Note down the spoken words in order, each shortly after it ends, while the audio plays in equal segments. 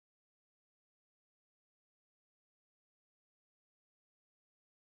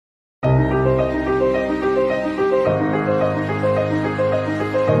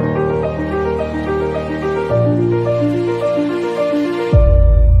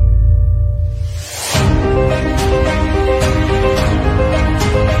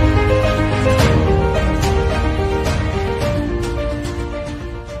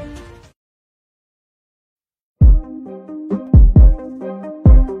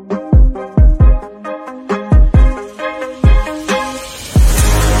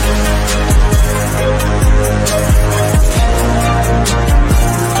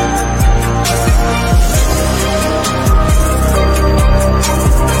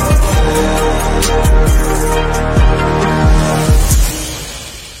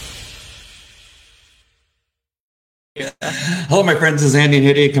Hello, my friends. This is Andy and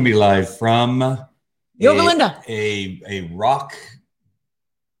Hiddy coming live from Yorba Linda, a rock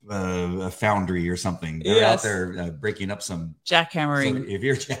foundry or something. They're out there breaking up some jackhammering. So if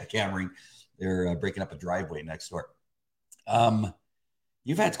you're jackhammering, they're breaking up a driveway next door.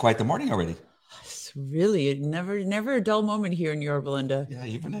 You've had quite the morning already. It's really never a dull moment here in Yorba Linda. Yeah,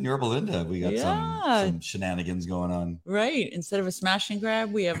 even in Yorba Linda, we got some shenanigans going on. Right. Instead of a smash and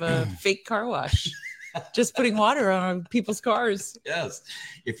grab, we have a fake car wash. Just putting water on people's cars. Yes.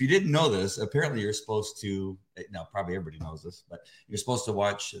 If you didn't know this, apparently you're supposed to, now probably everybody knows this, but you're supposed to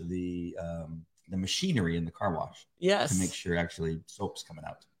watch the machinery in the car wash. Yes. To make sure actually soap's coming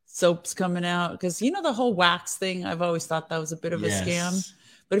out. Soap's coming out. Because the whole wax thing, I've always thought that was a bit of a scam.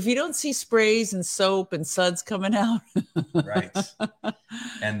 But if you don't see sprays and soap and suds coming out. Right.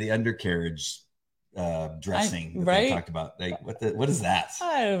 And the undercarriage dressing that they talked about. Like, what is that?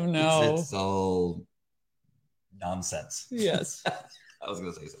 I don't know. It's all nonsense. Yes. I was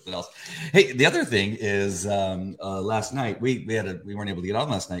going to say something else. Hey, the other thing is last night we weren't able to get on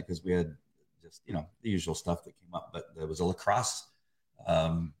last night because we had just the usual stuff that came up. But there was a lacrosse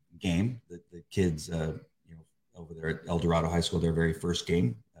game that the kids over there at El Dorado High School, their very first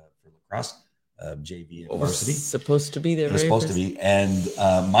game for lacrosse, JV and varsity. Supposed to be there. It was supposed to be, and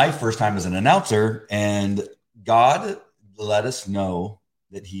my first time as an announcer, and God let us know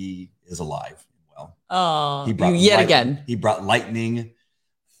that He is alive. Oh, he brought again. He brought lightning,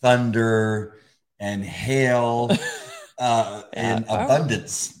 thunder, and hail, and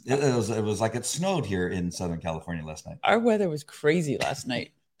abundance. It was like it snowed here in Southern California last night. Our weather was crazy last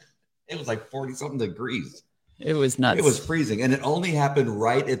night. It was like 40-something degrees. It was nuts. It was freezing, and it only happened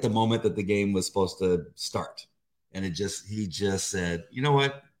right at the moment that the game was supposed to start. And he just said, "You know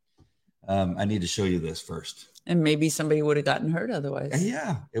what? I need to show you this first." And maybe somebody would have gotten hurt otherwise. And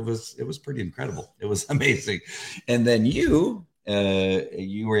yeah, it was pretty incredible. It was amazing. And then you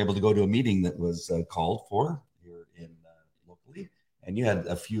were able to go to a meeting that was called for here in locally, and you had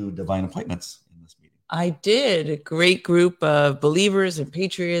a few divine appointments in this meeting. I did. A great group of believers and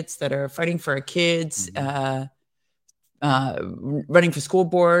patriots that are fighting for our kids, running for school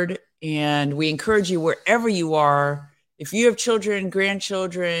board. And we encourage you wherever you are, if you have children,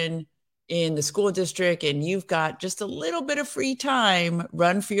 grandchildren, in the school district and you've got just a little bit of free time,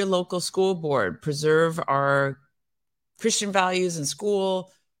 run for your local school board, preserve our Christian values in school,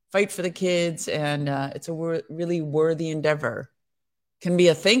 fight for the kids. And it's a really worthy endeavor. Can be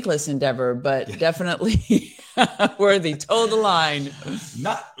a thankless endeavor, but definitely worthy. Toe the line.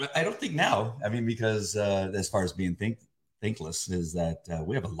 I don't think now. I mean, because as far as being thankless is that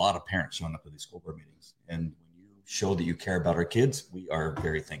we have a lot of parents showing up at these school board meetings. And when you show that you care about our kids, we are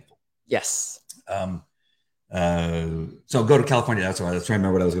very thankful. Yes. So go to California. That's why I was trying to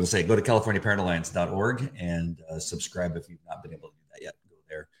remember what I was going to say. Go to CaliforniaParentAlliance.org and subscribe if you've not been able to do that yet. Go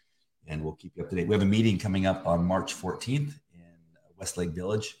there and we'll keep you up to date. We have a meeting coming up on March 14th in Westlake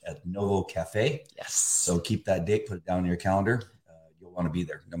Village at Novo Cafe. Yes. So keep that date, put it down in your calendar. You'll want to be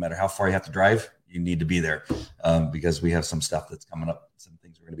there. No matter how far you have to drive, you need to be there because we have some stuff that's coming up, some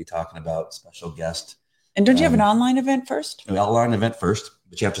things we're going to be talking about, special guest. And don't you have an online event first? An online event first,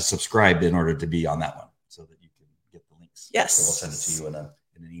 but you have to subscribe in order to be on that one so that you can get the links. Yes. So we'll send it to you in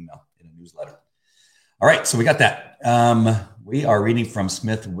an email, in a newsletter. All right, so we got that. We are reading from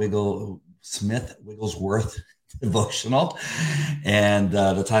Smith Wigglesworth devotional, and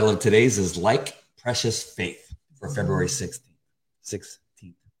the title of today's is Like Precious Faith for February 16th.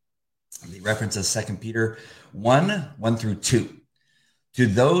 The reference is 2 Peter 1:1-2. To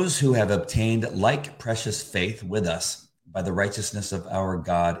those who have obtained like precious faith with us by the righteousness of our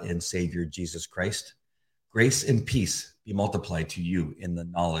God and Savior Jesus Christ, grace and peace be multiplied to you in the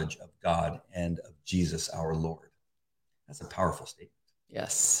knowledge of God and of Jesus our Lord. That's a powerful statement.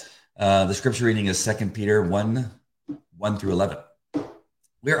 Yes. The scripture reading is 2 Peter 1:1-11.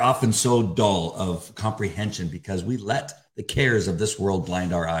 We're often so dull of comprehension because we let the cares of this world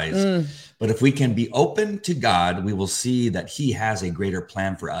blind our eyes. But if we can be open to God, we will see that He has a greater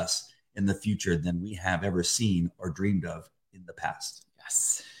plan for us in the future than we have ever seen or dreamed of in the past.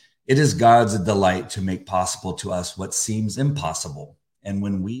 Yes. It is God's delight to make possible to us what seems impossible. And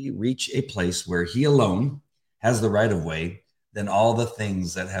when we reach a place where He alone has the right of way, then all the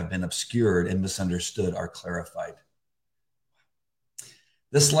things that have been obscured and misunderstood are clarified.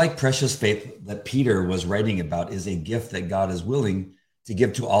 This like precious faith that Peter was writing about is a gift that God is willing to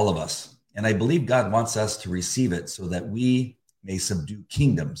give to all of us. And I believe God wants us to receive it so that we may subdue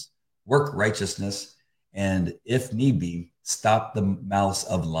kingdoms, work righteousness, and if need be, stop the mouths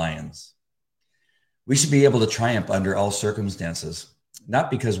of lions. We should be able to triumph under all circumstances.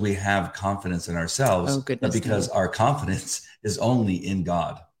 not because we have confidence in ourselves, but because our confidence is only in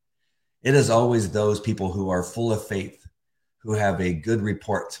God. It is always those people who are full of faith, who have a good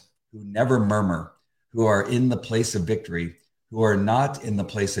report, who never murmur, who are in the place of victory, who are not in the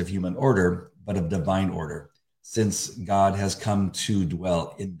place of human order, but of divine order, since God has come to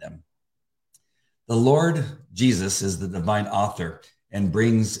dwell in them. The Lord Jesus is the divine author and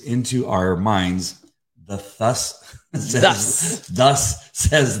brings into our minds the thus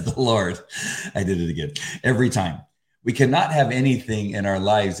says the Lord. I did it again. Every time. We cannot have anything in our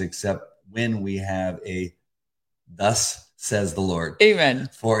lives except when we have a thus says the Lord. Amen.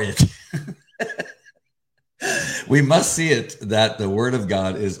 For it. We must see it that the word of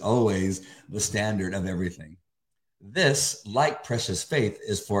God is always the standard of everything. This, like precious faith,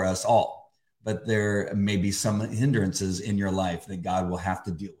 is for us all, but there may be some hindrances in your life that God will have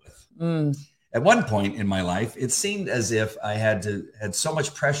to deal with. At one point in my life, it seemed as if I had so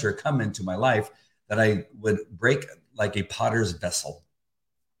much pressure come into my life that I would break like a potter's vessel.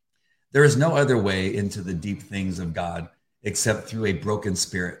 There is no other way into the deep things of God except through a broken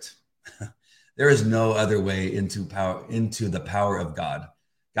spirit. There is no other way into the power of God.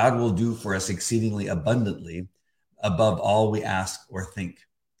 God will do for us exceedingly abundantly above all we ask or think,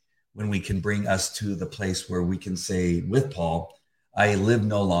 when we can bring us to the place where we can say with Paul, I live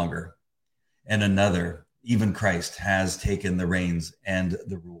no longer, and another, even Christ, has taken the reins and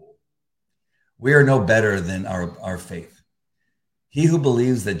the rule. We are no better than our faith. He who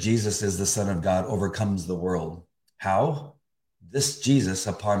believes that Jesus is the Son of God overcomes the world. How? This Jesus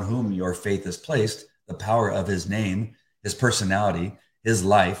upon whom your faith is placed, the power of his name, his personality, his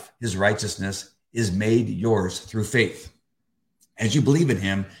life, his righteousness is made yours through faith. As you believe in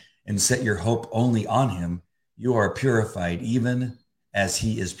him and set your hope only on him, you are purified even as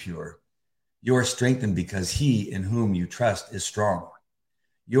he is pure. You are strengthened because he in whom you trust is strong.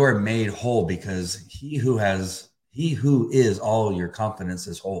 You are made whole because he who is all your confidence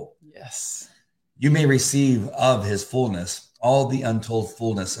is whole. Yes. You may receive of his fullness all the untold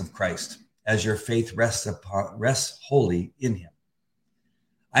fullness of Christ as your faith rests wholly in him.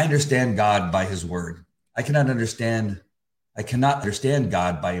 I understand God by his word. I cannot understand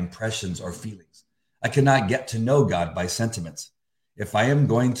God by impressions or feelings. I cannot get to know God by sentiments. If I am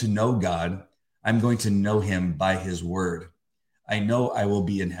going to know God, I'm going to know him by his word. I know I will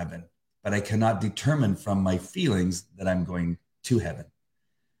be in heaven, but I cannot determine from my feelings that I'm going to heaven.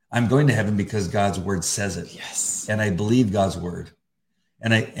 I'm going to heaven because God's word says it. Yes. And I believe God's word.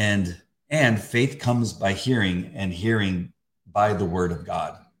 And faith comes by hearing, and hearing by the word of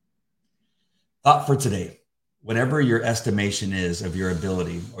God. Thought for today. Whatever your estimation is of your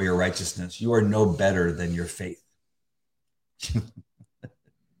ability or your righteousness, you are no better than your faith.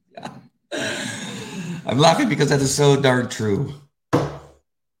 Yeah. I'm laughing because that is so darn true.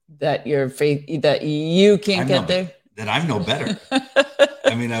 That your faith, that you can't get there. That I'm no better.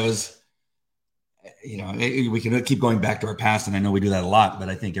 I mean, we can keep going back to our past, and I know we do that a lot, but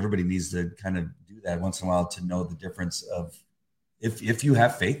I think everybody needs to kind of do that once in a while to know the difference of if you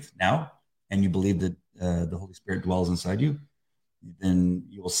have faith now and you believe that the Holy Spirit dwells inside you, then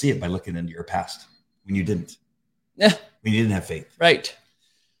you will see it by looking into your past when you didn't. Yeah. When you didn't have faith. Right.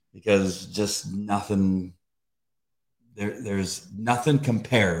 Because just nothing, there's nothing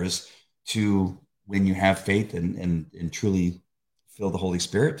compares to when you have faith and truly feel the Holy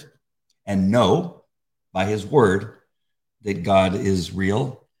Spirit and know by his word that God is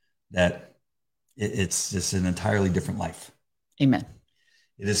real, that it's just an entirely different life. Amen.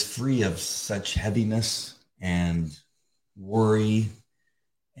 It is free of such heaviness and worry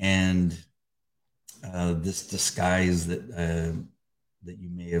and this disguise that you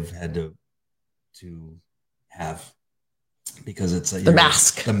may have had to have, because it's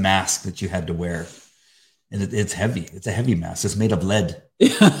the mask that you had to wear, and it's heavy. It's a heavy mask. It's made of lead,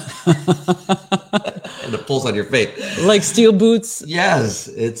 and it pulls on your face like steel boots. Yes,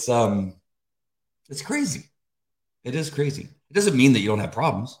 it's crazy. It is crazy. It doesn't mean that you don't have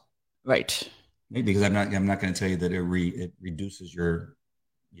problems, right? Maybe because I'm not going to tell you that it reduces your,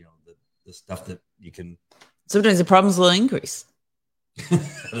 the stuff that you can. Sometimes the problems will increase.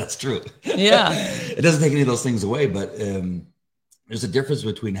 That's true. Yeah. It doesn't take any of those things away, but there's a difference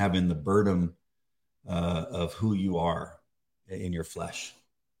between having the burden of who you are in your flesh.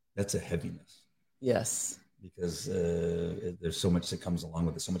 That's a heaviness. Yes. Because there's so much that comes along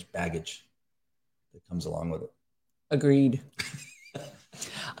with it, so much baggage that comes along with it. Agreed.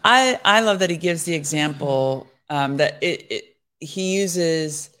 I love that he gives the example that he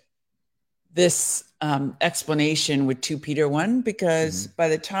uses this explanation with 2 Peter 1, because by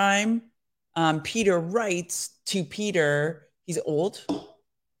the time Peter writes to Peter, He's old.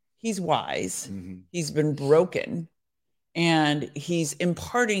 He's wise. Mm-hmm. He's been broken. And he's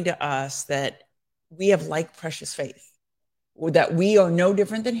imparting to us that we have like precious faith, that we are no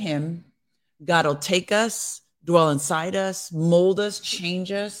different than him. God will take us, dwell inside us, mold us,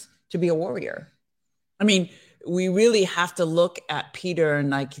 change us to be a warrior. I mean, we really have to look at Peter and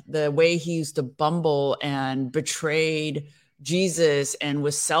like the way he used to bumble and betrayed Jesus and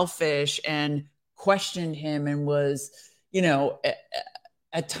was selfish and questioned him and was, you know,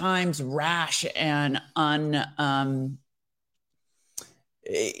 at times rash and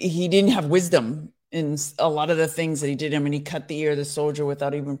he didn't have wisdom in a lot of the things that he did. I mean, he cut the ear of the soldier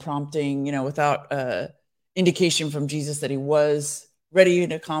without even prompting, you know, without indication from Jesus that he was ready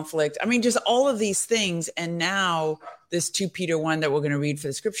in a conflict. I mean, just all of these things. And now this 2 Peter 1 that we're going to read for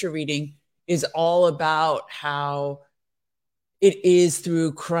the scripture reading is all about how it is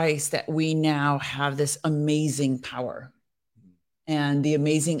through Christ that we now have this amazing power and the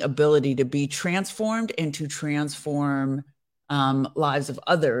amazing ability to be transformed and to transform lives of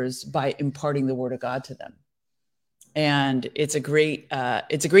others by imparting the word of God to them. And it's a great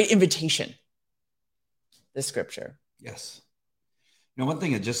invitation, this scripture. Yes. You know, one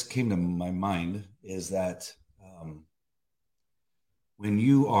thing that just came to my mind is that when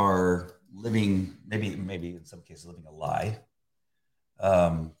you are living, maybe in some cases living a lie.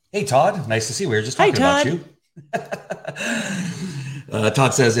 Hey, Todd, nice to see you. We were just talking about you.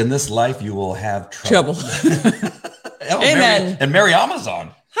 Todd says, in this life, you will have trouble. Amen. And Mary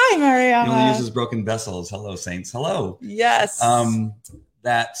Amazon. Hi, Mary He only Amazon. uses broken vessels. Hello, saints. Hello. Yes.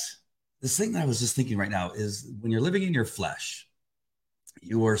 That this thing that I was just thinking right now is when you're living in your flesh,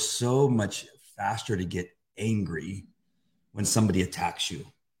 you are so much faster to get angry when somebody attacks you.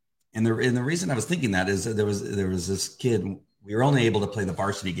 And the reason I was thinking that is that there was this kid. We were only able to play the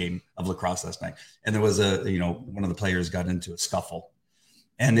varsity game of lacrosse last night. And there was one of the players got into a scuffle.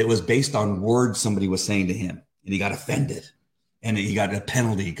 And it was based on words somebody was saying to him. And he got offended. And he got a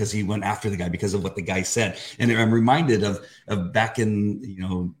penalty because he went after the guy because of what the guy said. And I'm reminded of back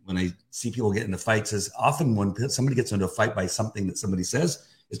in, when I see people get into fights, is often when somebody gets into a fight by something that somebody says,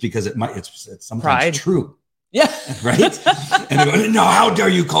 it's because it's sometimes pride. True. Yeah. Right. And they go, no, how dare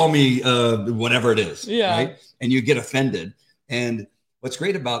you call me whatever it is. Yeah. Right. And you get offended. And what's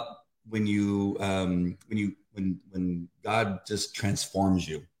great about when God just transforms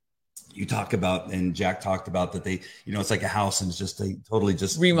you, you talk about, and Jack talked about that it's like a house and it's just totally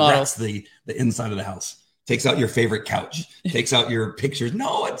just remodels the inside of the house, takes out your favorite couch, takes out your pictures.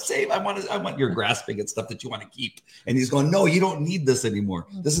 No, it's safe. I want your grasping at stuff that you want to keep. And he's going, no, you don't need this anymore.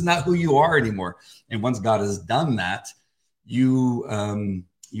 This is not who you are anymore. And once God has done that, you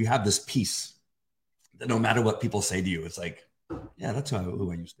have this peace that no matter what people say to you, it's like, yeah, that's who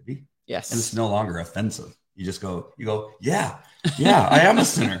I used to be. Yes. And it's no longer offensive. You go, yeah, I am a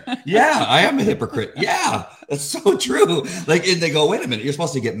sinner. Yeah, I am a hypocrite. Yeah, that's so true. Like, and they go, wait a minute, you're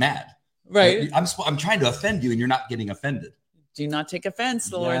supposed to get mad. Right. I'm trying to offend you and you're not getting offended. Do not take offense,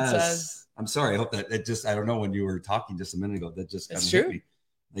 the Lord says. I'm sorry. I hope that I don't know, when you were talking just a minute ago, that just kind of true. hit me.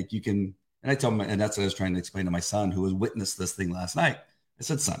 Like you can, and I tell him, and that's what I was trying to explain to my son who has witnessed this thing last night. I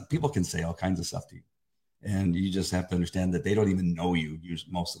said, son, people can say all kinds of stuff to you. And you just have to understand that they don't even know you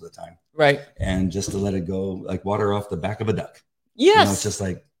most of the time. Right. And just to let it go like water off the back of a duck. Yes. It's just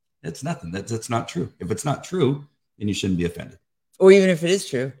like, it's nothing. That's not true. If it's not true, then you shouldn't be offended. Or even if it is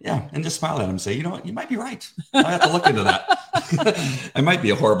true. Yeah. And just smile at him and say, you know what? You might be right. I have to look into that. I might be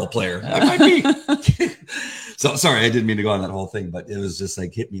a horrible player. I might be. So sorry, I didn't mean to go on that whole thing, but it was just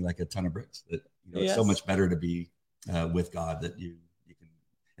like hit me like a ton of bricks that it's so much better to be with God that you can.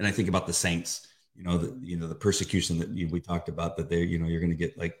 And I think about the saints. The persecution that we talked about, that you're going to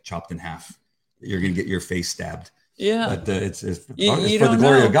get like chopped in half. You're going to get your face stabbed. Yeah. But it's for the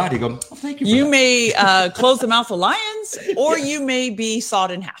glory of God. You go, oh, thank you. You may close the mouth of lions, or you may be sawed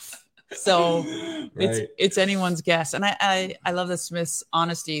in half. So right. it's anyone's guess. And I love the Smith's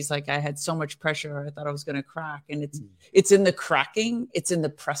honesty. It's like, I had so much pressure. I thought I was going to crack. And it's in the cracking. It's in the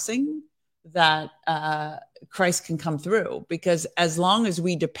pressing that Christ can come through, because as long as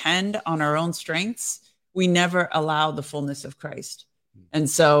we depend on our own strengths, we never allow the fullness of Christ. And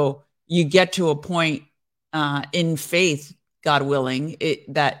so you get to a point in faith, God willing,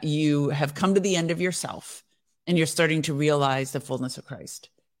 that you have come to the end of yourself and you're starting to realize the fullness of Christ.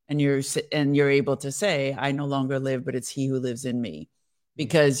 And you're able to say, I no longer live, but it's he who lives in me,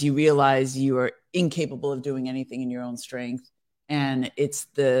 because you realize you are incapable of doing anything in your own strength. And it's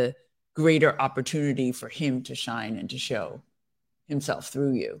the greater opportunity for him to shine and to show himself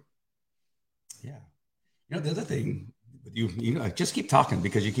through you. Yeah. The other thing, you just keep talking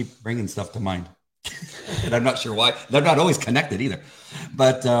because you keep bringing stuff to mind. And I'm not sure why. They're not always connected either.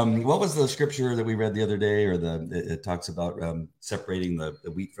 But what was the scripture that we read the other day, or it talks about separating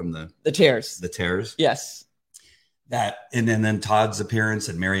the wheat from the tares? The tares. Yes. That, and then Todd's appearance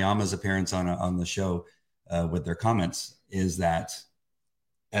and Mariama's appearance on the show with their comments is that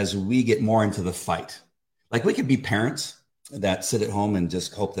as we get more into the fight, like we could be parents that sit at home and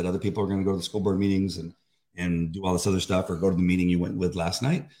just hope that other people are going to go to the school board meetings and do all this other stuff, or go to the meeting you went with last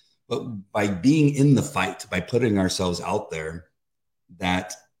night. But by being in the fight, by putting ourselves out there,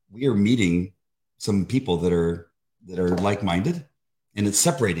 that we are meeting some people that are like-minded, and it's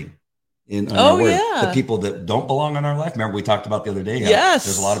separating in our word. The people that don't belong in our life. Remember, we talked about the other day. Yes.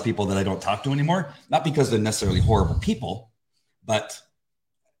 There's a lot of people that I don't talk to anymore, not because they're necessarily horrible people, but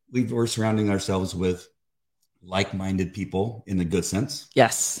we're surrounding ourselves with like-minded people in a good sense.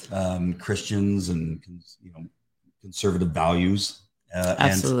 Yes. Christians and, conservative values.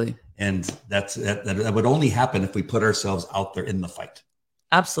 Absolutely. And that would only happen if we put ourselves out there in the fight.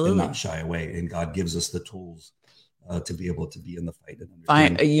 Absolutely. And not shy away. And God gives us the tools to be able to be in the fight.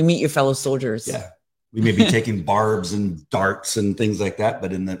 Fine. You meet your fellow soldiers. Yeah. We may be taking barbs and darts and things like that,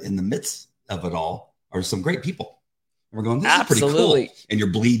 but in the midst of it all are some great people. And we're going, this is pretty cool. And you're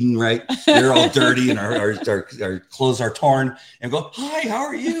bleeding, right? You're all dirty, and our clothes are torn, and go, hi, how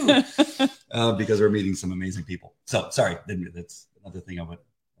are you? Because we're meeting some amazing people. So sorry, that's another thing I want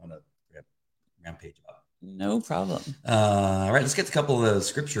to rampage about. No problem. All right, let's get a couple of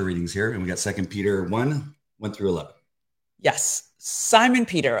scripture readings here. And we got 2 Peter 1 through 11. Yes. Simon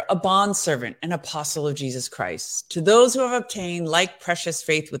Peter, a bondservant and apostle of Jesus Christ, to those who have obtained like precious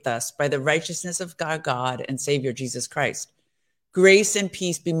faith with us by the righteousness of our God and Savior Jesus Christ. Grace and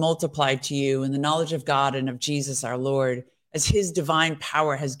peace be multiplied to you in the knowledge of God and of Jesus our Lord, as his divine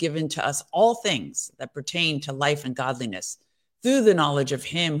power has given to us all things that pertain to life and godliness, through the knowledge of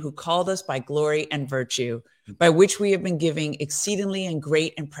him who called us by glory and virtue, by which we have been giving exceedingly and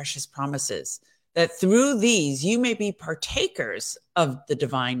great and precious promises, that through these you may be partakers of the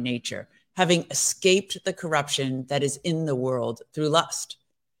divine nature, having escaped the corruption that is in the world through lust.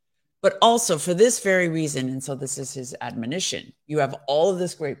 But also for this very reason, and so this is his admonition, you have all of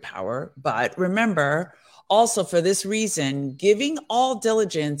this great power, but remember, also for this reason, giving all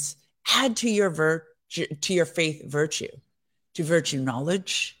diligence, add to your faith virtue, to virtue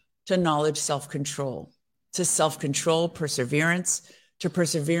knowledge, to knowledge self-control, to self-control perseverance, to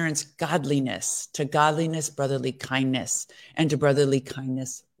perseverance godliness, to godliness brotherly kindness, and to brotherly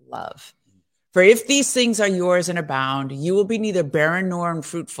kindness love. For if these things are yours and abound, you will be neither barren nor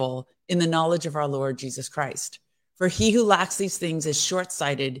unfruitful in the knowledge of our Lord Jesus Christ. For he who lacks these things is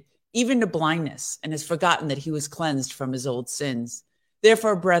short-sighted, even to blindness, and has forgotten that he was cleansed from his old sins.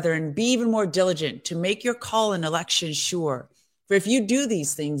 Therefore, brethren, be even more diligent to make your call and election sure. For if you do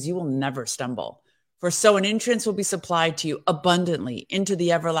these things, you will never stumble. For so an entrance will be supplied to you abundantly into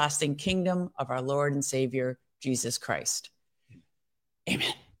the everlasting kingdom of our Lord and Savior, Jesus Christ.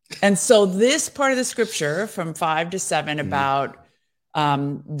 Amen. And so this part of the scripture from 5 to 7 about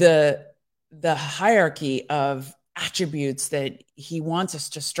the hierarchy of attributes that he wants us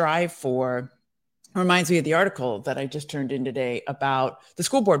to strive for reminds me of the article that I just turned in today about the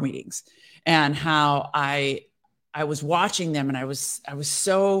school board meetings, and how I was watching them, and I was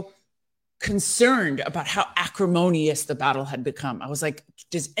so concerned about how acrimonious the battle had become. I was like,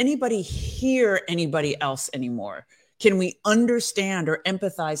 does anybody hear anybody else anymore? Can we understand or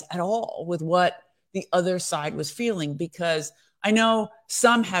empathize at all with what the other side was feeling? Because I know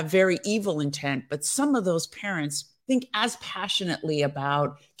some have very evil intent, but some of those parents think as passionately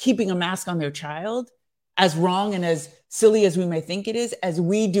about keeping a mask on their child, as wrong and as silly as we may think it is, as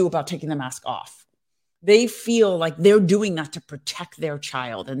we do about taking the mask off. They feel like they're doing that to protect their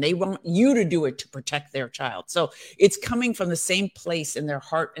child, and they want you to do it to protect their child. So it's coming from the same place in their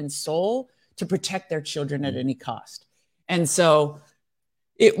heart and soul to protect their children at any cost. And so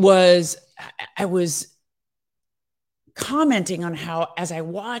I was commenting on how, as I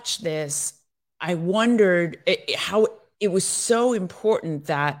watched this, I wondered how it was so important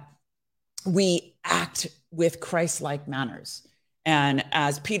that we act with Christ-like manners. And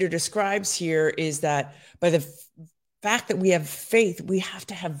as Peter describes here, is that by the fact that we have faith, we have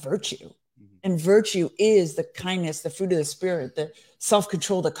to have virtue. And virtue is the kindness, the fruit of the Spirit, the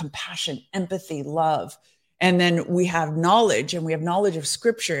self-control, the compassion, empathy, love. And then we have knowledge, and we have knowledge of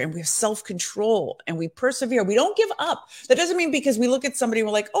Scripture, and we have self-control, and we persevere. We don't give up. That doesn't mean because we look at somebody and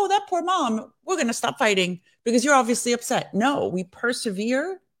we're like, oh, that poor mom, we're going to stop fighting because you're obviously upset. No, we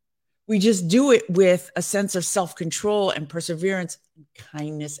persevere. We just do it with a sense of self-control and perseverance, and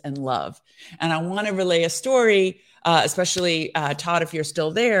kindness and love. And I want to relay a story especially Todd, if you're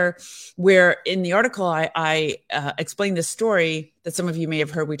still there, where in the article, I explained this story that some of you may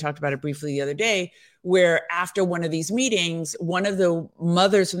have heard. We talked about it briefly the other day, where after one of these meetings, one of the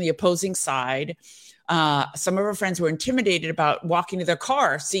mothers from the opposing side, some of her friends were intimidated about walking to their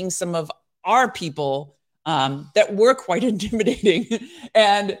car, seeing some of our people that were quite intimidating.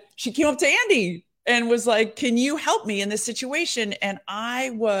 And she came up to Andy and was like, can you help me in this situation? And I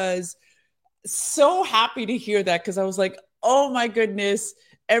was so happy to hear that, because I was like, oh my goodness,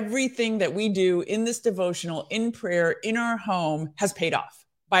 everything that we do in this devotional, in prayer, in our home has paid off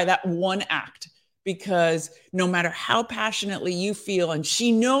by that one act. Because no matter how passionately you feel, and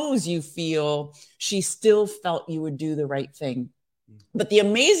she knows you feel, she still felt you would do the right thing. But the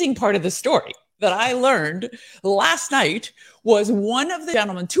amazing part of the story that I learned last night was two of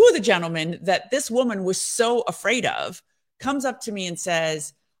the gentlemen that this woman was so afraid of comes up to me and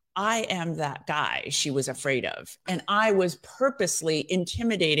says, I am that guy she was afraid of. And I was purposely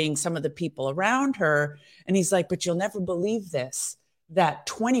intimidating some of the people around her. And he's like, but you'll never believe this, that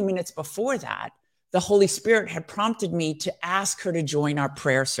 20 minutes before that, the Holy Spirit had prompted me to ask her to join our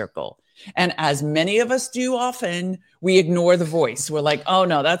prayer circle. And as many of us do often, we ignore the voice. We're like, oh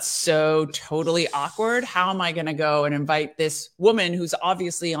no, that's so totally awkward. How am I going to go and invite this woman who's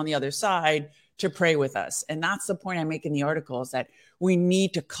obviously on the other side to pray with us? And that's the point I make in the article, is that we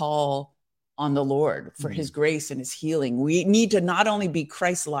need to call on the Lord for his grace and his healing. We need to not only be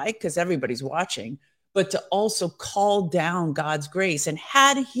Christ-like, because everybody's watching, but to also call down God's grace. And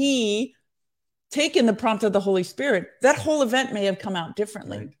had he taken the prompt of the Holy Spirit, that whole event may have come out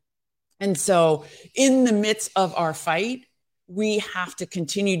differently. Right. And so in the midst of our fight, we have to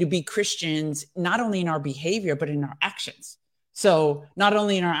continue to be Christians, not only in our behavior, but in our actions. So not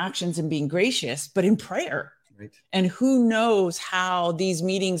only in our actions and being gracious, but in prayer. Right. And who knows how these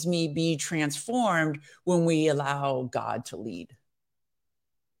meetings may be transformed when we allow God to lead.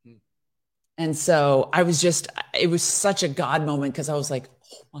 And so it was such a God moment, because I was like,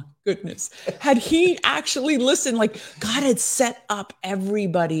 oh my goodness, had he actually listened, like God had set up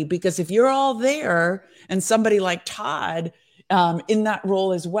everybody, because if you're all there and somebody like Todd in that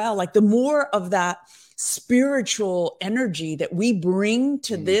role as well, like the more of that spiritual energy that we bring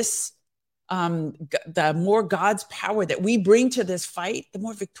to this, the more God's power that we bring to this fight, the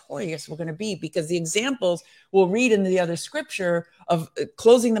more victorious we're going to be, because the examples we'll read in the other scripture of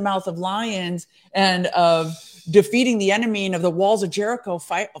closing the mouth of lions and of defeating the enemy and of the walls of Jericho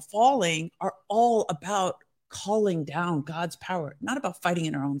falling are all about calling down God's power, not about fighting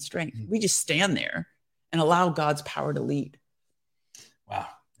in our own strength. We just stand there and allow God's power to lead. Wow.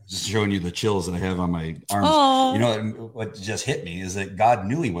 Just showing you the chills that I have on my arms. Aww. You know, what just hit me is that God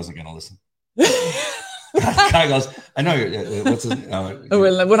knew he wasn't going to listen. God goes, I know you're, what's his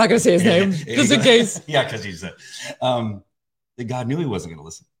we're not going to say his name, just in case. Yeah, because he's that God knew he wasn't going to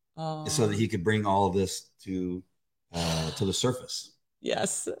listen. So that he could bring all of this to the surface.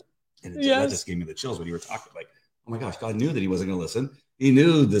 Yes. And that just gave me the chills when you were talking, like, oh my gosh, God knew that he wasn't going to listen. He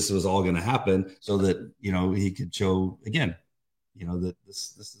knew this was all going to happen so that, he could show again, that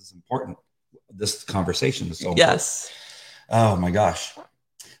this is important. This conversation is so important. Yes. Oh my gosh.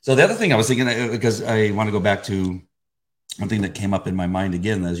 So the other thing I was thinking, because I want to go back to one thing that came up in my mind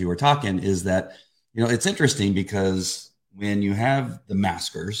again as you were talking, is that, it's interesting because when you have the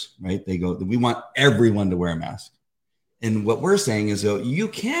maskers, right, they go, we want everyone to wear a mask. And what we're saying is, you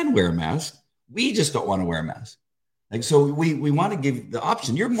can wear a mask. We just don't want to wear a mask. Like, so we want to give the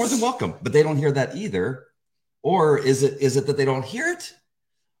option. You're more than welcome, but they don't hear that either. Or is it that they don't hear it?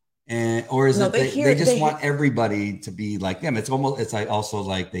 Or is it they just want everybody to be like them? It's also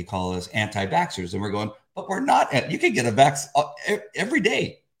like they call us anti-vaxxers, and we're going, but we're not. You can get a vax every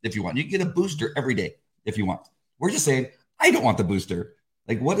day if you want. You can get a booster every day if you want. We're just saying, I don't want the booster.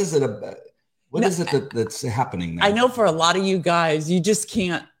 Like, what is it about? What is it that's happening now? I know for a lot of you guys, you just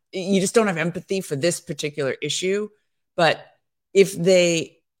don't have empathy for this particular issue. But if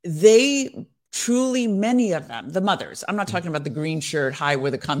they truly, many of them, the mothers, I'm not talking about the green shirt, hi,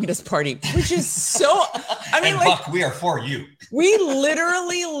 we're the Communist Party, which is so, Buck, we are for you. We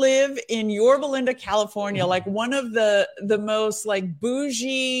literally live in Yorba Linda, California, like one of the most like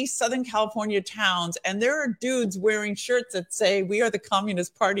bougie Southern California towns. And there are dudes wearing shirts that say, we are the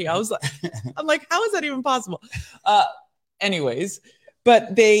Communist Party. I'm like, how is that even possible? Anyways,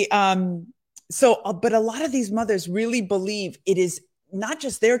 but but a lot of these mothers really believe it is not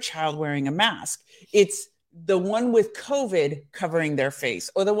just their child wearing a mask. It's the one with COVID covering their face,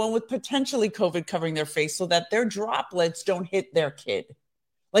 or the one with potentially COVID covering their face, so that their droplets don't hit their kid.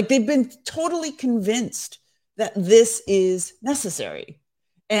 Like, they've been totally convinced that this is necessary.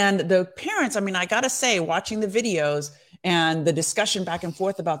 And the parents, I mean, I got to say, watching the videos and the discussion back and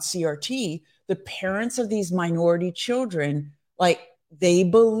forth about CRT, the parents of these minority children, like, they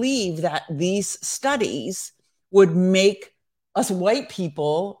believe that these studies would make us white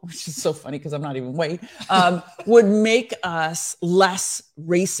people, which is so funny because I'm not even white, would make us less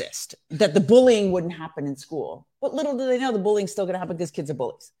racist, that the bullying wouldn't happen in school. But little do they know the bullying's still going to happen because kids are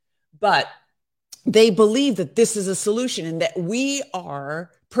bullies. But they believe that this is a solution and that we are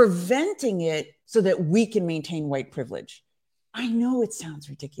preventing it so that we can maintain white privilege. I know it sounds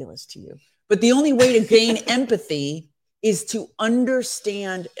ridiculous to you, but the only way to gain empathy is to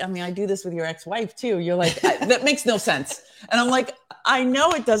understand. I mean, I do this with your ex-wife too. You're like, that makes no sense. And I'm like, I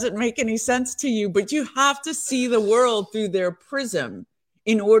know it doesn't make any sense to you, but you have to see the world through their prism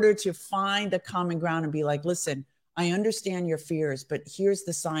in order to find the common ground and be like, listen, I understand your fears, but here's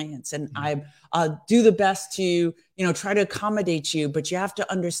the science, and I'll do the best to, try to accommodate you, but you have to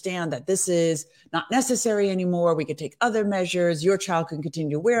understand that this is not necessary anymore. We could take other measures. Your child can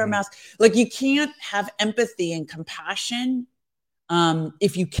continue to wear a mask. Like, you can't have empathy and compassion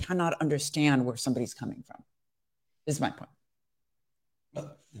if you cannot understand where somebody's coming from. This is my point.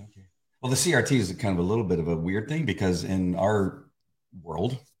 Okay. Well, the CRT is kind of a little bit of a weird thing because in our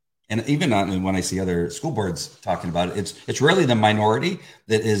world, and even when I see other school boards talking about it, it's rarely the minority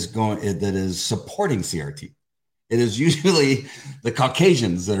that is supporting CRT. It is usually the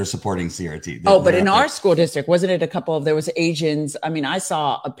Caucasians that are supporting CRT. But in our school district, wasn't it there was Asians? I mean, I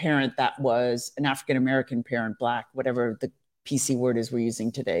saw a parent that was an African-American parent, Black, whatever the PC word is we're using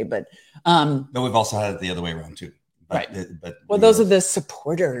today. But we've also had it the other way around too. Right. Those are the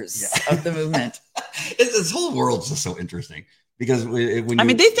supporters of the movement. This whole world's just so interesting. Because they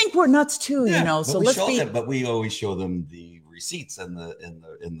think we're nuts too, So let's be. But we always show them the receipts and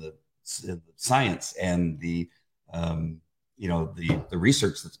the science and the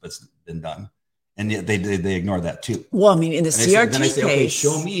research that's been done, and yet they ignore that too. Well, I mean, in the CRT case, okay,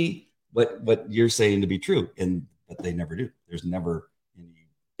 show me what you're saying to be true, but they never do. There's never any.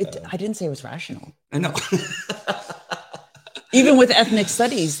 I didn't say it was rational. I know. Even with ethnic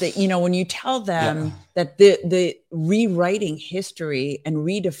studies, that when you tell them that the rewriting history and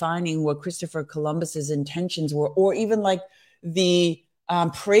redefining what Christopher Columbus's intentions were, or even like the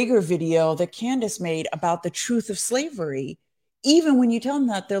Prager video that Candace made about the truth of slavery, even when you tell them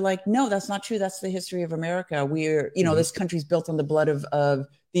that, they're like, no, that's not true. That's the history of America. We're, this country's built on the blood of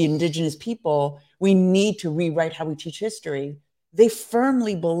the indigenous people. We need to rewrite how we teach history. They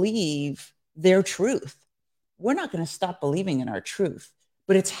firmly believe their truth. We're not going to stop believing in our truth,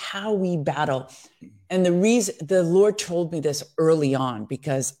 but it's how we battle. And the reason the Lord told me this early on,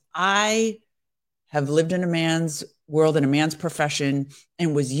 because I have lived in a man's world, in a man's profession,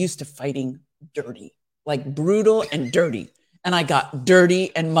 and was used to fighting dirty, like brutal and dirty. And I got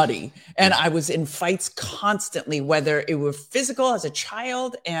dirty and muddy. And I was in fights constantly, whether it were physical as a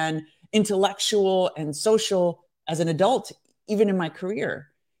child and intellectual and social as an adult, even in my career.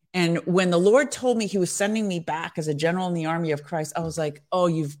 And when the Lord told me he was sending me back as a general in the army of Christ, I was like, oh,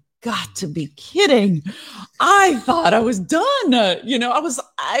 you've got to be kidding. I thought I was done. I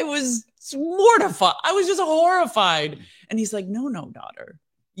was mortified. I was just horrified. And he's like, no, daughter,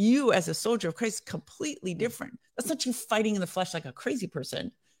 you as a soldier of Christ, completely different. That's not you fighting in the flesh like a crazy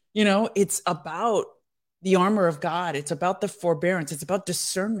person. It's about the armor of God. It's about the forbearance. It's about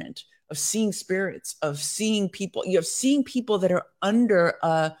discernment of seeing spirits, of seeing people. You have seeing people that are under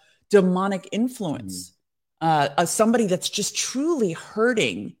a demonic influence, somebody that's just truly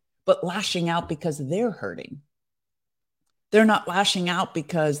hurting, but lashing out because they're hurting. They're not lashing out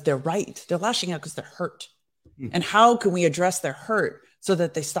because they're right. They're lashing out because they're hurt. And how can we address their hurt so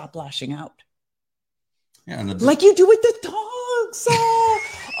that they stop lashing out? Yeah, like you do with the dogs.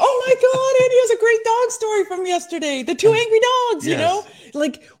 Oh my God, Andy has a great dog story from yesterday. The two angry dogs,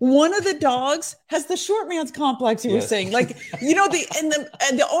 like one of the dogs has the short man's complex. You were saying, like,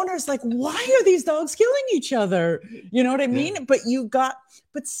 the owner's like, why are these dogs killing each other? You know what I mean? Yeah.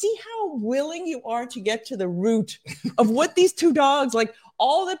 But see how willing you are to get to the root of what these two dogs, like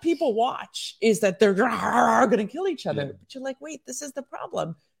all that people watch is that they're going to kill each other. Yeah. But you're like, wait, this is the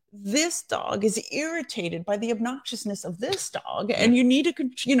problem. This dog is irritated by the obnoxiousness of this dog, and you need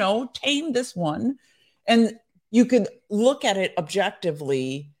to, tame this one. And you could look at it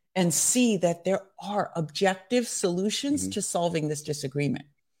objectively and see that there are objective solutions to solving this disagreement.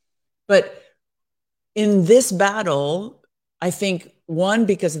 But in this battle, I think, one,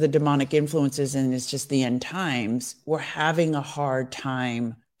 because of the demonic influences and it's just the end times, we're having a hard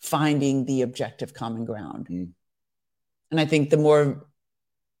time finding the objective common ground. And I think the more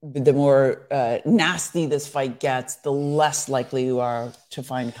the more nasty this fight gets, the less likely you are to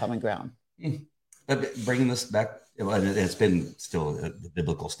find common ground. But bringing this back, it's been still the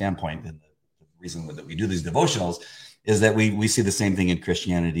biblical standpoint, and the reason that we do these devotionals is that we see the same thing in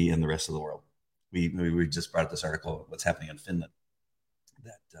Christianity and the rest of the world. We just brought up this article, what's happening in Finland,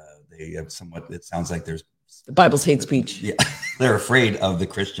 that they have somewhat, it sounds like there's the Bible's hate speech. Yeah, they're afraid of the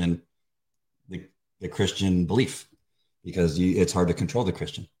Christian belief because it's hard to control the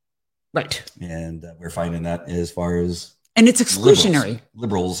Christian. Right. And we're finding that as far as, and it's exclusionary.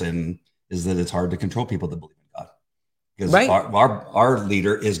 Liberals, and is that it's hard to control people that believe in God. Because right. our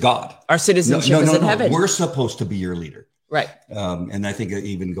leader is God. Our citizenship is in heaven. We're supposed to be your leader. Right. And I think it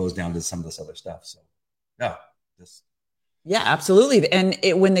even goes down to some of this other stuff. So, yeah. Yeah, absolutely. And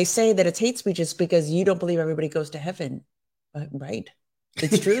when they say that it's hate speech, it's because you don't believe everybody goes to heaven. Right.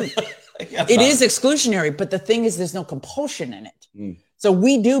 It's true. Yeah, it is exclusionary, but the thing is there's no compulsion in it. Mm. So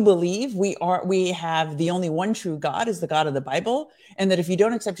we do believe we have the only one true God is the God of the Bible. And that if you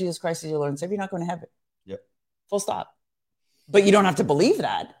don't accept Jesus Christ as your Lord and Savior, you're not going to heaven. Yep. Full stop. But you don't have to believe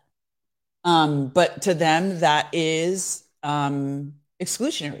that. But to them, that is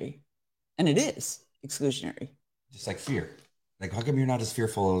exclusionary. And it is exclusionary. Just like fear. Like, how come you're not as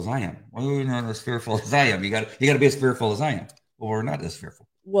fearful as I am? Well, you're not as fearful as I am. You got to be as fearful as I am. Well, we're not as fearful.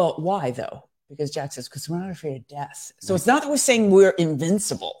 Well, why though? Because Jack says, because we're not afraid of death. So it's not that we're saying we're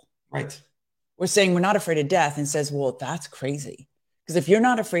invincible. Right. We're saying we're not afraid of death, and says, well, that's crazy. Because if you're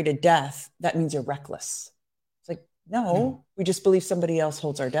not afraid of death, that means you're reckless. It's like, no, we just believe somebody else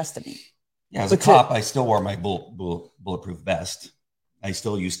holds our destiny. Yeah, as a cop, I still wore my bulletproof vest. I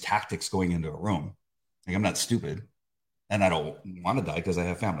still use tactics going into a room. Like, I'm not stupid, and I don't want to die because I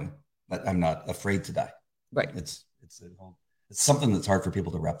have family. But I'm not afraid to die. Right. It's something that's hard for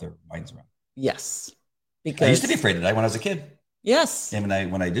people to wrap their minds around. Yes. Because I used to be afraid to die when I was a kid. Yes. And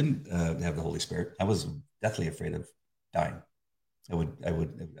when I didn't have the Holy Spirit, I was deathly afraid of dying.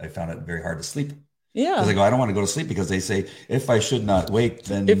 I found it very hard to sleep. Yeah. Because I go, I don't want to go to sleep because they say, if I should not wake,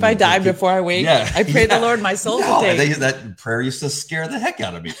 then if I die before I wake, I pray the Lord my soul to take. That prayer used to scare the heck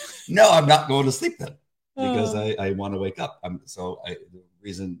out of me. No, I'm not going to sleep then because I want to wake up. The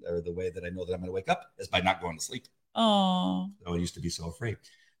reason or the way that I know that I'm going to wake up is by not going to sleep. Oh. So I used to be so afraid.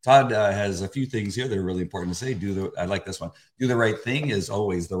 Todd has a few things here that are really important to say. I like this one. Do the right thing is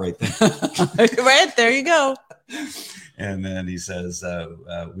always the right thing. Right. There you go. And then he says,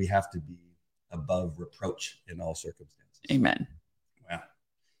 we have to be above reproach in all circumstances. Amen. Wow.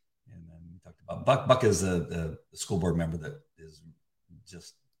 And then we talked about Buck. Buck is the school board member that is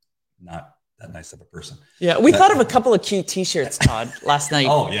just not that nice of a person. Yeah. We thought of a couple of cute t-shirts, Todd, last night.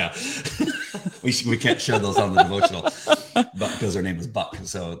 Oh, yeah. we can't share those on the devotional, but because her name is Buck,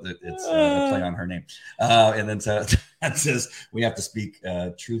 so it's a play on her name. And then that says we have to speak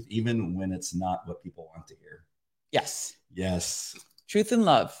truth even when it's not what people want to hear. Yes. Yes. Truth and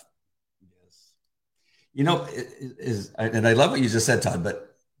love. Yes. You know, and I love what you just said, Todd,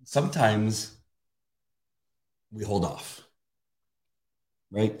 but sometimes we hold off.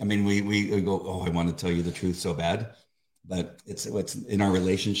 Right? I mean, we go, oh, I want to tell you the truth so bad, but it's in our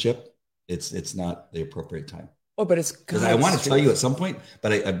relationship. It's not the appropriate time. Oh, but it's because I want to tell you at some point,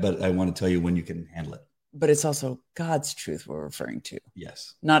 but I want to tell you when you can handle it. But it's also God's truth we're referring to.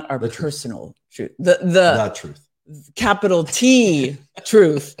 Yes, not our personal truth. The truth, capital T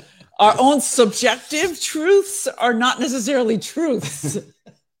truth. Our own subjective truths are not necessarily truths.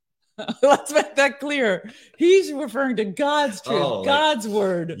 Let's make that clear. He's referring to God's truth, God's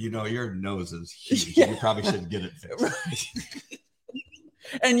word. You know, your nose is huge. Yeah. You probably should get it fixed. Right.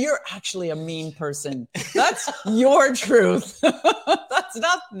 And you're actually a mean person. That's your truth. That's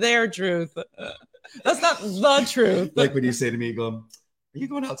not their truth. That's not the truth. Like when you say to me, are you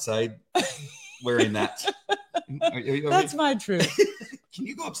going outside wearing that? That's my truth. Can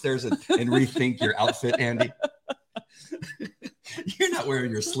you go upstairs and rethink your outfit, Andy? You're not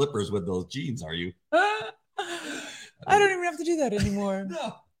wearing your slippers with those jeans, are you? I don't even have to do that anymore.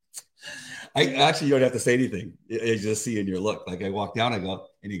 No. I actually don't have to say anything. I just see in your look. Like I walk down, I go,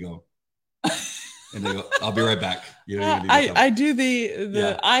 and you go, and they go, I'll be right back. You know, I do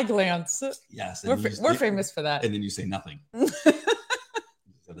the eye glance. Yes. We're famous for that. And then you say nothing. You just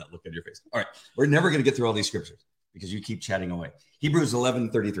have that look on your face. All right. We're never going to get through all these scriptures because you keep chatting away. Hebrews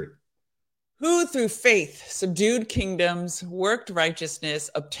 11:33. Who through faith subdued kingdoms, worked righteousness,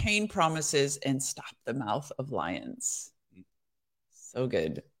 obtained promises, and stopped the mouth of lions. So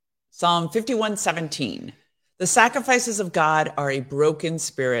good. Psalm 51:17. The sacrifices of God are a broken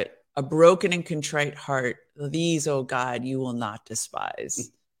spirit, a broken and contrite heart. These, O God, you will not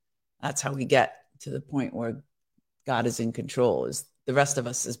despise. That's how we get to the point where God is in control, is The rest of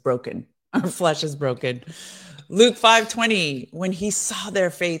us is broken. Our flesh is broken. Luke 5:20, when he saw their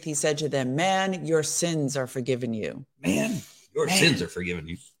faith, he said to them, man, your sins are forgiven you. Man, your sins are forgiven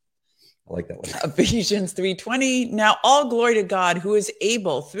you. I like that one. Ephesians 3:20, now all glory to God who is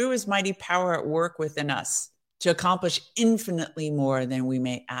able through his mighty power at work within us to accomplish infinitely more than we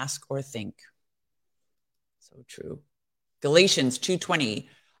may ask or think. So true. Galatians 2:20,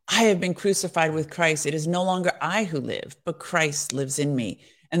 I have been crucified with Christ. It is no longer I who live, but Christ lives in me.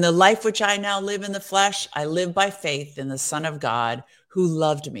 And the life which I now live in the flesh, I live by faith in the Son of God who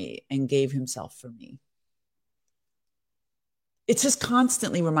loved me and gave himself for me. It's just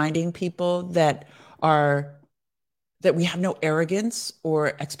constantly reminding people that we have no arrogance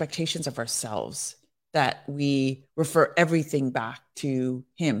or expectations of ourselves, that we refer everything back to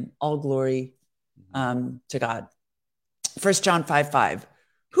him, all glory to God. 1 John 5:5,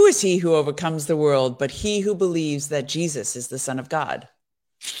 who is he who overcomes the world but he who believes that Jesus is the Son of God?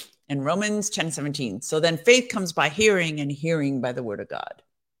 And Romans 10:17, so then faith comes by hearing and hearing by the word of God.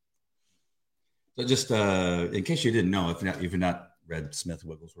 So just in case you didn't know, if you've not read Smith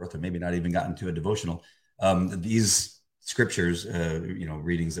Wigglesworth or maybe not even gotten to a devotional, these scriptures,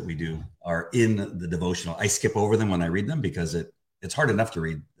 readings that we do are in the devotional. I skip over them when I read them because it's hard enough to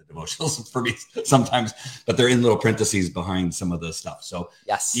read the devotionals for me sometimes, but they're in little parentheses behind some of the stuff. So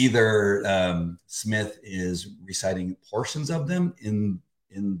yes, either Smith is reciting portions of them in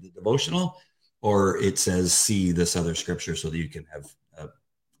the devotional, or it says, see this other scripture so that you can have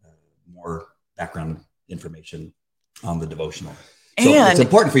more background information on the devotional. So it's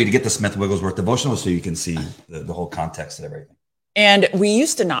important for you to get the Smith Wigglesworth devotional so you can see the whole context of everything. And we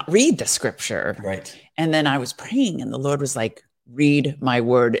used to not read the scripture. Right. And then I was praying and the Lord was like, read my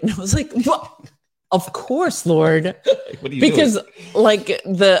word. And I was like, what? Of course, Lord. What are you because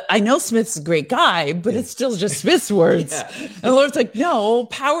doing? I know Smith's a great guy, but it's still just Smith's words. Yeah. And the Lord's like, no,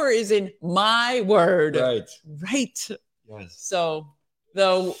 power is in my word. Right. Yes. So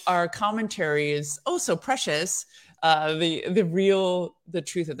though our commentary is so precious, the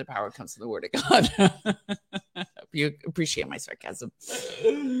truth of the power comes from the word of God. You appreciate my sarcasm.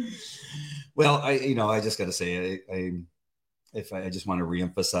 Well, I just got to say, I just want to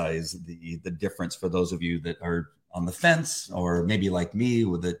reemphasize the difference for those of you that are on the fence, or maybe like me,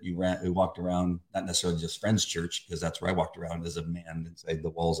 who walked around, not necessarily just Friends Church, because that's where I walked around as a man inside the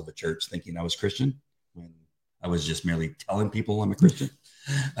walls of a church thinking I was Christian when I was just merely telling people I'm a Christian.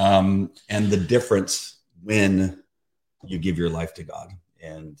 And the difference when you give your life to God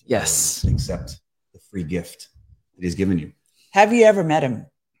and accept the free gift that he's given you. Have you ever met him?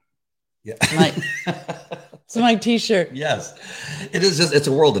 Yeah. It's my t-shirt. Yes. It is it's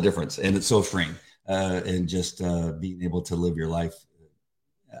a world of difference, and it's so freeing. And just being able to live your life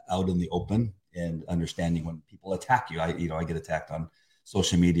out in the open and understanding when people attack you. I get attacked on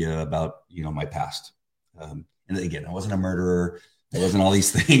social media about, my past. And again, I wasn't a murderer. I wasn't all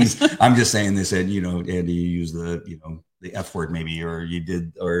these things. I'm just saying they said, Andy, you use the F word maybe, or you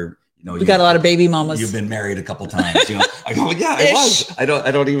did, or, we got a lot of baby mamas. You've been married a couple times. I go, yeah, I was. I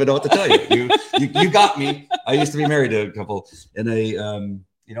don't even know what to tell you. You got me. I used to be married to a couple, and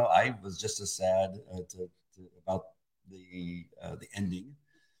I was just as sad about the ending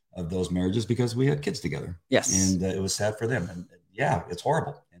of those marriages because we had kids together. Yes, and it was sad for them. And yeah, it's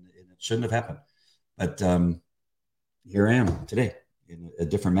horrible, and it shouldn't have happened. But here I am today, a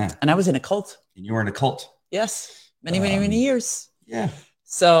different man. And I was in a cult. And you were in a cult. Yes, many years. Yeah.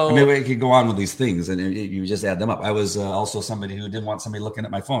 So I mean, we could go on with these things, and you just add them up. I was also somebody who didn't want somebody looking at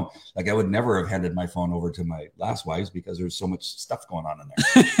my phone. Like I would never have handed my phone over to my last wives because there's so much stuff going on in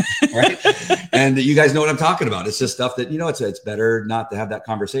there, right? And you guys know what I'm talking about. It's just stuff that it's better not to have that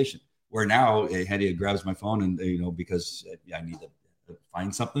conversation. Where now, Handy grabs my phone, and because I need to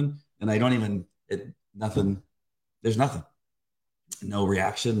find something, and I don't even nothing. There's nothing, no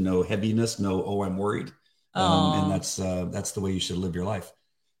reaction, no heaviness, no I'm worried, and that's the way you should live your life.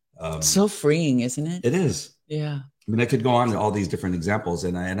 So freeing, isn't it? It is. Yeah. I mean, I could go on to all these different examples,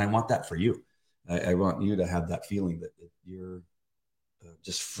 and I want that for you. I want you to have that feeling that you're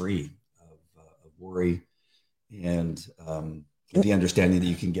just free of worry and the understanding that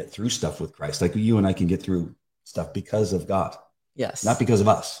you can get through stuff with Christ. Like you and I can get through stuff because of God. Yes. Not because of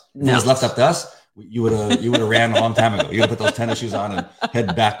us. If it was left up to us, you would have ran a long time ago. You would have put those tennis shoes on and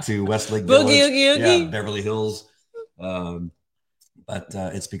head back to Westlake Village, Boogie. Beverly Hills. But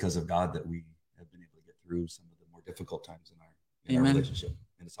it's because of God that we have been able to get through some of the more difficult times in our relationship,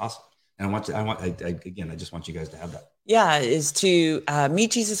 and it's awesome. And I just want you guys to have that. Yeah, is to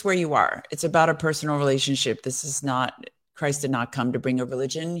meet Jesus where you are. It's about a personal relationship. This is not, Christ did not come to bring a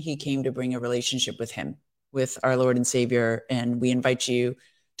religion. He came to bring a relationship with him. with our Lord and Savior. And we invite you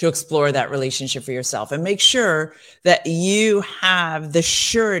to explore that relationship for yourself and make sure that you have the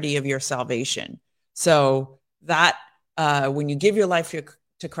surety of your salvation. So that when you give your life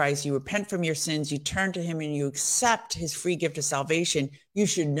to Christ, you repent from your sins, you turn to him, and you accept his free gift of salvation, you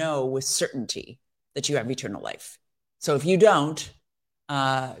should know with certainty that you have eternal life. So if you don't,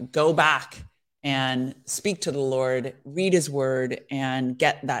 go back and speak to the Lord, read his word, and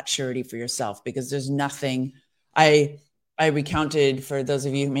get that surety for yourself, because there's nothing. I recounted, for those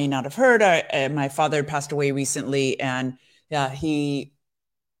of you who may not have heard, my father passed away recently, and I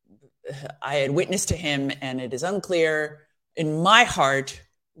had witnessed to him, and it is unclear in my heart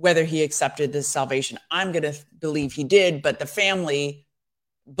whether he accepted this salvation. I'm going to believe he did, but the family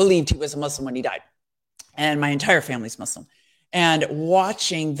believed he was a Muslim when he died, and my entire family's Muslim. And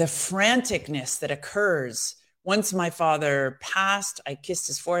watching the franticness that occurs once my father passed, I kissed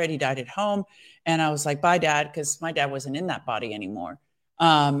his forehead. He died at home. And I was like, bye, Dad, because my dad wasn't in that body anymore.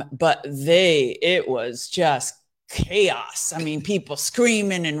 But it was just chaos. I mean, people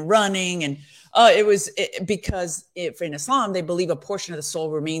screaming and running. And because in Islam, they believe a portion of the soul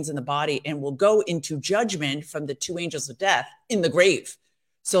remains in the body and will go into judgment from the two angels of death in the grave.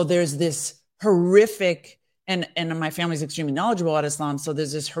 So there's this horrific, and my family's extremely knowledgeable about Islam. So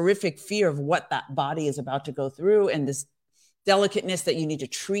there's this horrific fear of what that body is about to go through, and this delicateness that you need to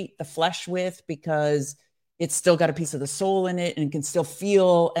treat the flesh with, because it's still got a piece of the soul in it and can still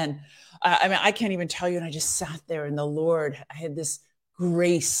feel. And I mean, I can't even tell you. And I just sat there, and the Lord, I had this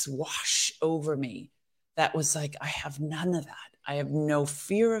grace wash over me that was like, I have none of that. I have no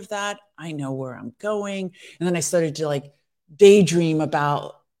fear of that. I know where I'm going. And then I started to daydream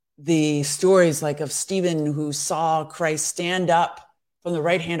about the stories of Stephen, who saw Christ stand up from the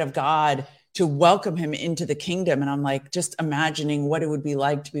right hand of God to welcome him into the kingdom. And I'm just imagining what it would be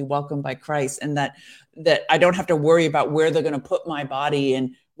like to be welcomed by Christ, and that I don't have to worry about where they're going to put my body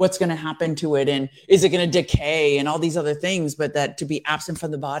and what's going to happen to it, and is it going to decay and all these other things, but that to be absent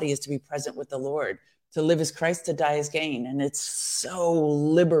from the body is to be present with the Lord. To live as Christ, to die as gain. And it's so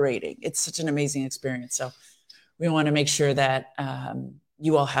liberating. It's such an amazing experience. So we want to make sure that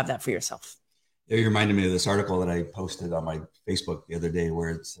you all have that for yourself. You reminded me of this article that I posted on my Facebook the other day, where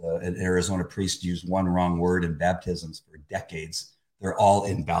it's an Arizona priest used one wrong word in baptisms for decades. They're all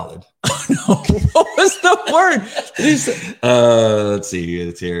invalid. Oh, no. What was the word? Let's see.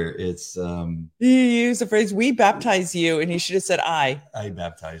 It's here. It's he used the phrase, "We baptize you," and he should have said, I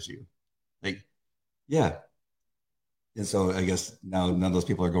baptize you. Yeah. And so I guess now none of those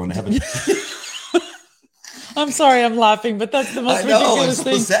people are going to heaven. I'm sorry, I'm laughing, but that's the most ridiculous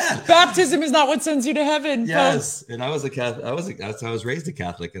thing. So sad. Baptism is not what sends you to heaven. Yes. Folks. And I was a Catholic. I was raised a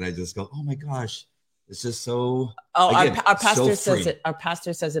Catholic, and I just go, oh my gosh, it's just so. Oh, again, our pastor so says it. Our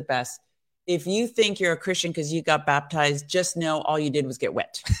pastor says it best. If you think you're a Christian because you got baptized, just know all you did was get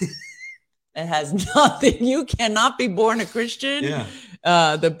wet. It has nothing. You cannot be born a Christian. Yeah.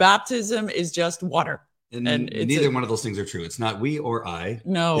 The baptism is just water. And neither one of those things are true. It's not we or I.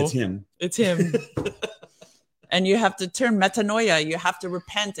 No. It's him. It's him. And you have to turn metanoia. You have to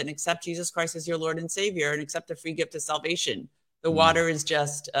repent and accept Jesus Christ as your Lord and Savior, and accept the free gift of salvation. The water is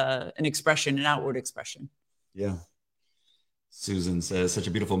just an expression, an outward expression. Yeah. Susan says, such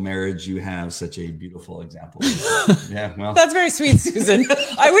a beautiful marriage. You have such a beautiful example. Yeah, well. That's very sweet, Susan.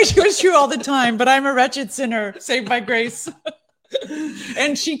 I wish it was true all the time, but I'm a wretched sinner, saved by grace.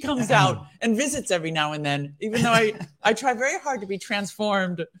 And she comes out and visits every now and then, even though I try very hard to be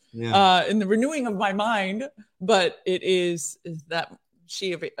transformed in the renewing of my mind. But it is that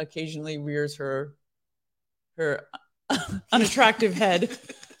she occasionally rears her unattractive head.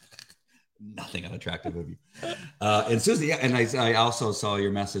 Nothing unattractive of you. And Susan, yeah, and I also saw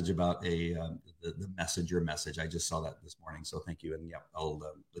your message about your message. I just saw that this morning. So thank you. And yeah, I'll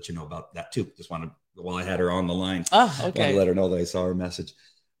let you know about that too. Just wanted, while I had her on the line, okay, to let her know that I saw her message.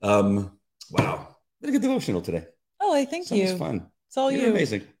 Wow. What a good devotional today. Oh, thank you. It was fun. It's all You're you.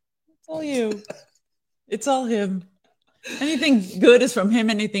 Amazing. It's all you. It's all him. Anything good is from him.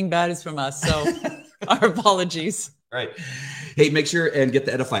 Anything bad is from us. So our apologies. Right. Hey, make sure and get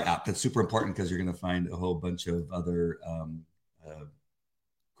the Edify app. That's super important, because you're going to find a whole bunch of other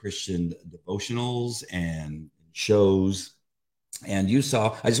Christian devotionals and shows. And I just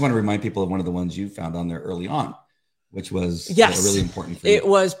want to remind people of one of the ones you found on there early on, which was really important for you. It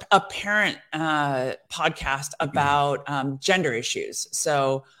was a parent podcast about gender issues.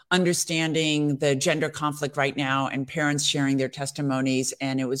 So understanding the gender conflict right now, and parents sharing their testimonies.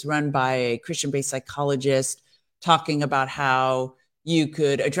 And it was run by a Christian-based psychologist, talking about how you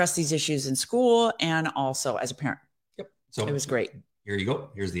could address these issues in school and also as a parent. Yep. So it was great. Here you go.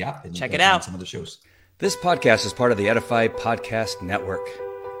 Here's the app. And check it out. Some of the shows. This podcast is part of the Edify Podcast Network.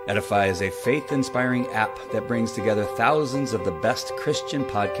 Edify is a faith-inspiring app that brings together thousands of the best Christian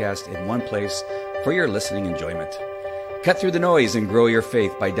podcasts in one place for your listening enjoyment. Cut through the noise and grow your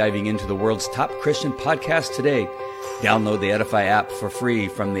faith by diving into the world's top Christian podcasts today. Download the Edify app for free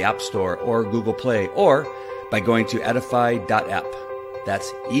from the App Store or Google Play, or by going to edify.app. That's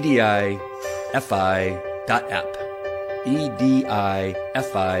EDIFI.app. EDIFI.app.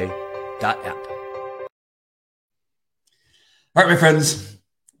 All right, my friends.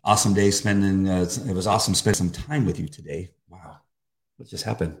 Awesome day spending. It was awesome spending some time with you today. Wow. What just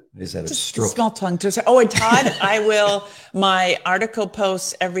happened? I just had a stroke. Small tongue twister. Oh, and Todd, my article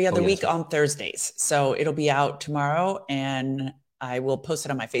posts every other week on Thursdays. So it'll be out tomorrow and I will post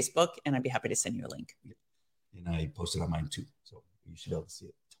it on my Facebook and I'd be happy to send you a link. And I posted on mine too. So you should be able to see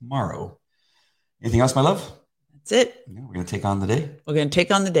it tomorrow. Anything else, my love? That's it. Yeah, we're going to take on the day. We're going to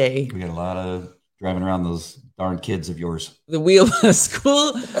take on the day. We got a lot of driving around those darn kids of yours. The wheels on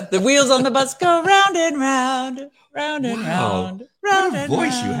the bus go round and round, round and round, round and round. What a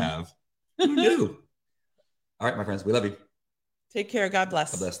voice you have. Who knew? All right, my friends, we love you. Take care. God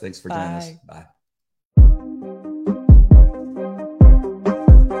bless. God bless. Thanks for joining us. Bye.